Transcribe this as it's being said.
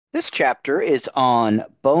This chapter is on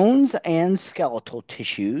bones and skeletal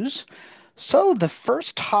tissues. So, the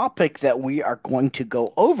first topic that we are going to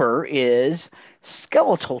go over is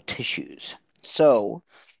skeletal tissues. So,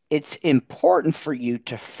 it's important for you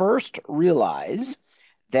to first realize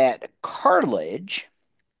that cartilage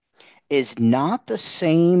is not the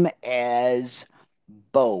same as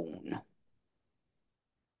bone.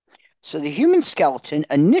 So, the human skeleton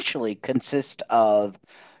initially consists of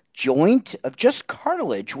joint of just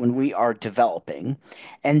cartilage when we are developing.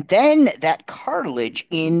 And then that cartilage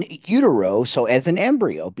in utero, so as an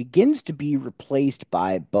embryo, begins to be replaced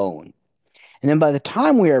by bone. And then by the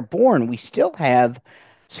time we are born, we still have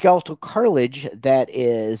skeletal cartilage that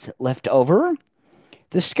is left over.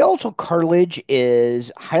 The skeletal cartilage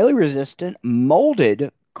is highly resistant,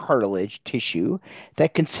 molded cartilage tissue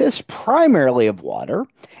that consists primarily of water.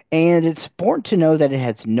 And it's important to know that it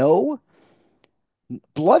has no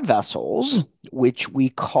blood vessels, which we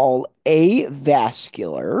call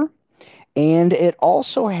avascular, and it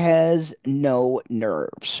also has no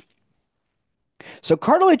nerves. So,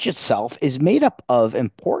 cartilage itself is made up of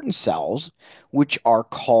important cells, which are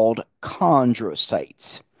called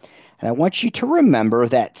chondrocytes. And I want you to remember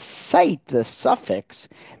that cyte, the suffix,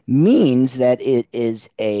 means that it is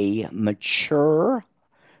a mature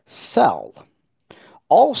cell.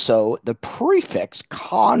 Also, the prefix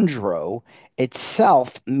chondro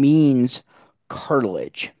itself means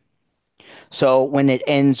cartilage. So when it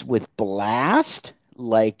ends with blast,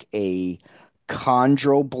 like a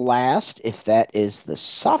chondroblast, if that is the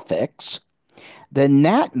suffix, then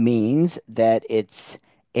that means that it's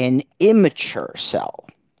an immature cell.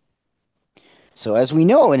 So, as we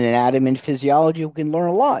know in anatomy and physiology, we can learn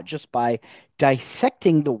a lot just by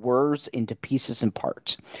dissecting the words into pieces and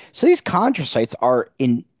parts. So, these chondrocytes are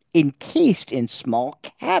encased in small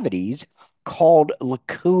cavities called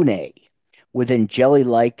lacunae within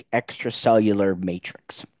jelly-like extracellular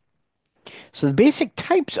matrix. So, the basic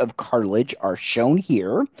types of cartilage are shown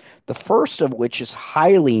here. The first of which is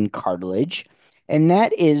hyaline cartilage, and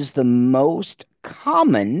that is the most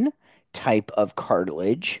common type of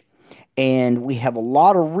cartilage, and we have a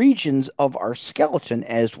lot of regions of our skeleton,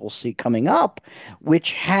 as we'll see coming up,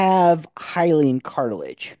 which have hyaline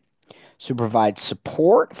cartilage. So it provides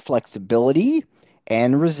support, flexibility,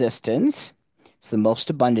 and resistance. It's the most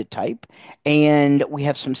abundant type. And we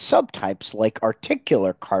have some subtypes like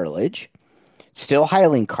articular cartilage, still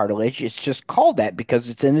hyaline cartilage. It's just called that because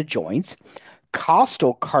it's in the joints.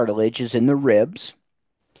 Costal cartilage is in the ribs.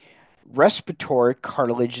 Respiratory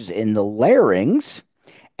cartilage is in the larynx.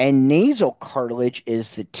 And nasal cartilage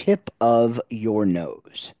is the tip of your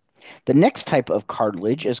nose. The next type of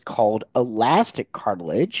cartilage is called elastic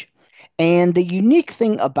cartilage. And the unique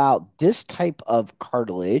thing about this type of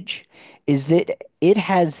cartilage is that it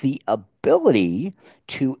has the ability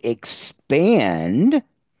to expand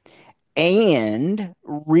and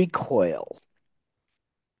recoil.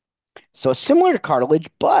 So it's similar to cartilage,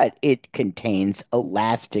 but it contains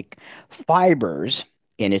elastic fibers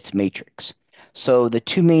in its matrix. So the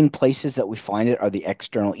two main places that we find it are the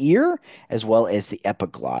external ear as well as the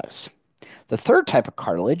epiglottis. The third type of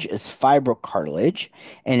cartilage is fibrocartilage,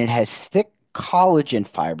 and it has thick collagen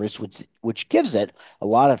fibers, which gives it a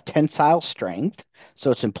lot of tensile strength.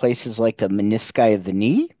 So it's in places like the menisci of the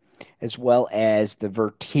knee, as well as the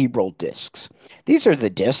vertebral discs. These are the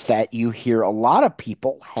discs that you hear a lot of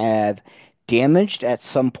people have damaged at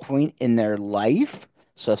some point in their life.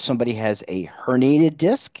 So if somebody has a herniated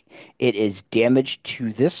disc, it is damaged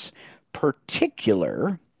to this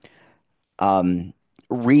particular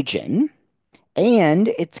region, and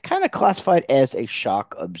it's kind of classified as a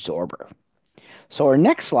shock absorber. So our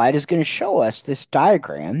next slide is going to show us this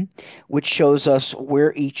diagram, which shows us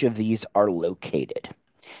where each of these are located.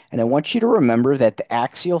 And I want you to remember that the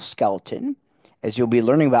axial skeleton, as you'll be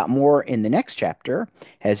learning about more in the next chapter,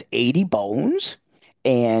 has 80 bones,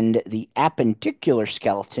 and the appendicular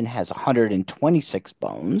skeleton has 126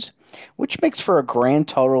 bones, which makes for a grand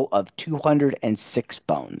total of 206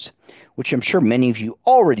 bones, which I'm sure many of you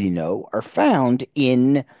already know are found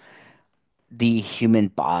in the human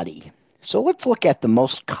body. So let's look at the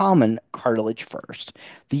most common cartilage first,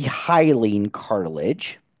 the hyaline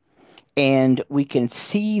cartilage. And we can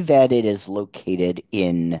see that it is located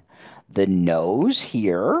in the nose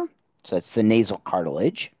here. So that's the nasal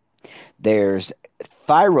cartilage. There's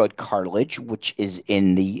thyroid cartilage, which is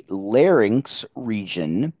in the larynx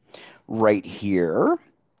region right here.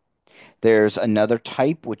 There's another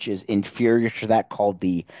type, which is inferior to that, called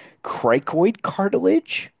the cricoid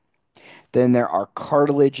cartilage. Then there are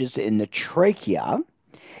cartilages in the trachea.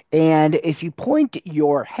 And if you point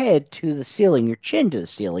your head to the ceiling, your chin to the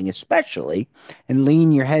ceiling especially, and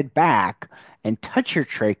lean your head back and touch your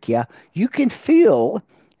trachea, you can feel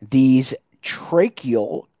these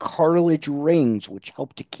tracheal cartilage rings, which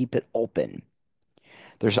help to keep it open.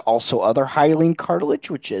 There's also other hyaline cartilage,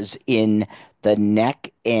 which is in the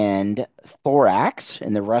neck and thorax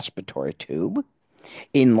in the respiratory tube,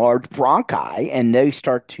 in large bronchi, and they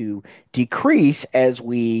start to decrease as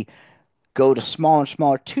we go to smaller and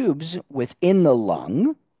smaller tubes within the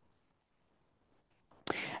lung.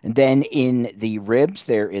 And then in the ribs,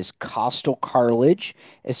 there is costal cartilage,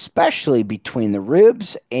 especially between the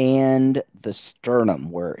ribs and the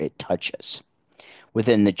sternum where it touches.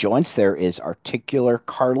 Within the joints, there is articular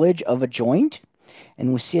cartilage of a joint.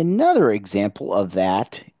 And we see another example of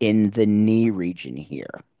that in the knee region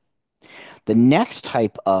here. The next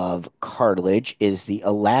type of cartilage is the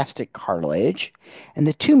elastic cartilage. And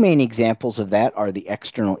the two main examples of that are the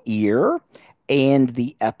external ear and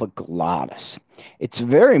the epiglottis. It's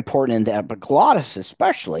very important in the epiglottis,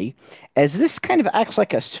 especially, as this kind of acts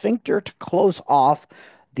like a sphincter to close off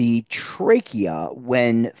the trachea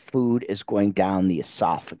when food is going down the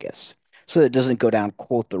esophagus so that it doesn't go down,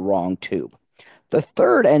 quote, the wrong tube. The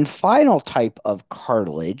third and final type of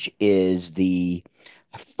cartilage is the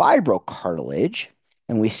fibrocartilage,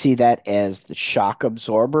 and we see that as the shock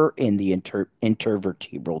absorber in the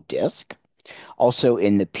intervertebral disc, also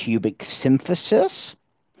in the pubic symphysis,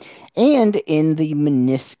 and in the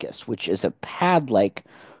meniscus, which is a pad-like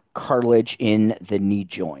cartilage in the knee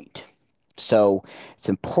joint. So it's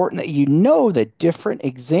important that you know the different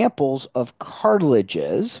examples of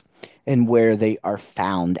cartilages and where they are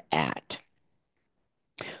found at.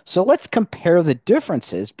 So let's compare the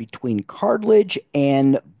differences between cartilage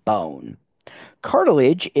and bone.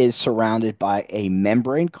 Cartilage is surrounded by a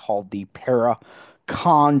membrane called the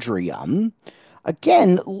perichondrium.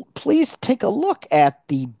 Again, please take a look at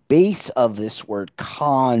the base of this word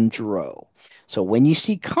chondro. So when you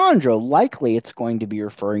see chondro, likely it's going to be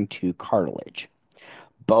referring to cartilage.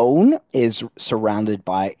 Bone is surrounded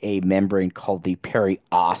by a membrane called the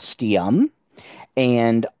periosteum,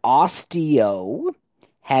 and osteo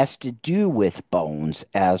has to do with bones,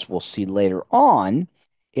 as we'll see later on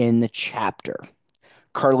in the chapter.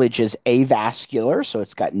 Cartilage is avascular, so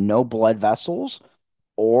it's got no blood vessels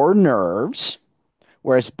or nerves,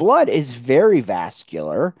 whereas blood is very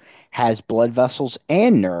vascular, has blood vessels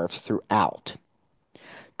and nerves throughout.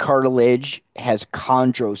 Cartilage has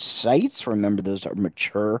chondrocytes. Remember, those are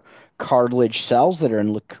mature cartilage cells that are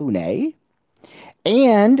in lacunae.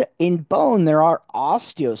 And in bone, there are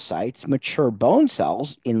osteocytes, mature bone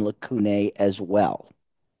cells in lacunae as well.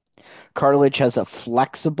 Cartilage has a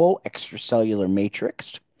flexible extracellular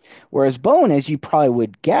matrix, whereas bone, as you probably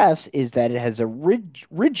would guess, is that it has a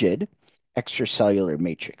rigid extracellular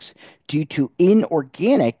matrix due to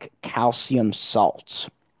inorganic calcium salts.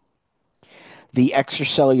 The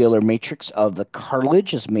extracellular matrix of the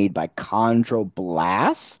cartilage is made by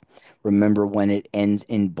chondroblasts. Remember, when it ends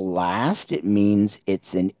in blast, it means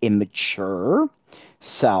it's an immature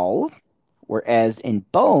cell. Whereas in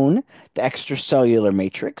bone, the extracellular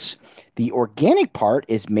matrix, the organic part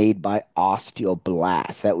is made by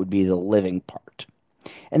osteoblasts. That would be the living part.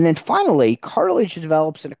 And then finally, cartilage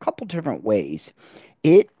develops in a couple different ways.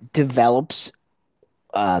 It develops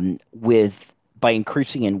with by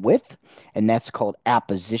increasing in width, and that's called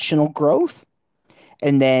appositional growth.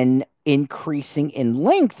 And then increasing in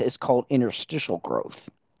length is called interstitial growth.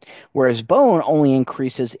 Whereas bone only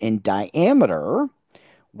increases in diameter,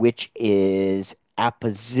 which is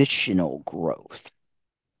appositional growth.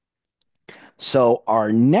 So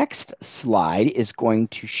our next slide is going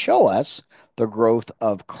to show us the growth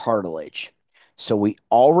of cartilage. So we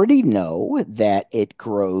already know that it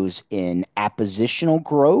grows in appositional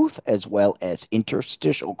growth as well as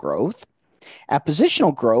interstitial growth.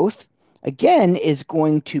 Appositional growth, again, is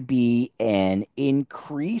going to be an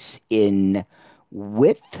increase in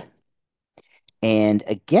width. And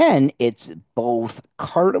again, it's both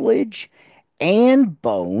cartilage and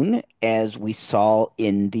bone, as we saw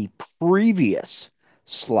in the previous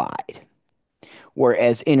slide.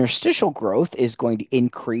 Whereas interstitial growth is going to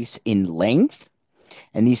increase in length,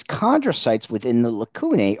 and these chondrocytes within the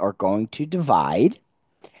lacunae are going to divide,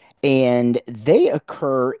 and they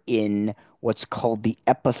occur in what's called the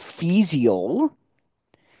epiphyseal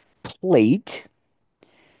plate.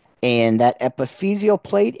 And that epiphyseal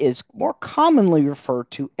plate is more commonly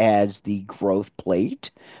referred to as the growth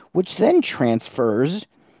plate, which then transfers,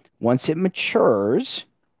 once it matures,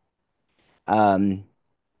 um,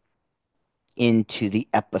 into the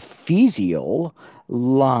epiphyseal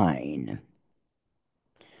line.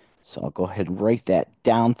 So I'll go ahead and write that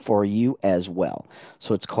down for you as well.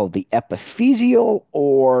 So it's called the epiphyseal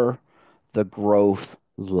or the growth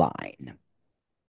line.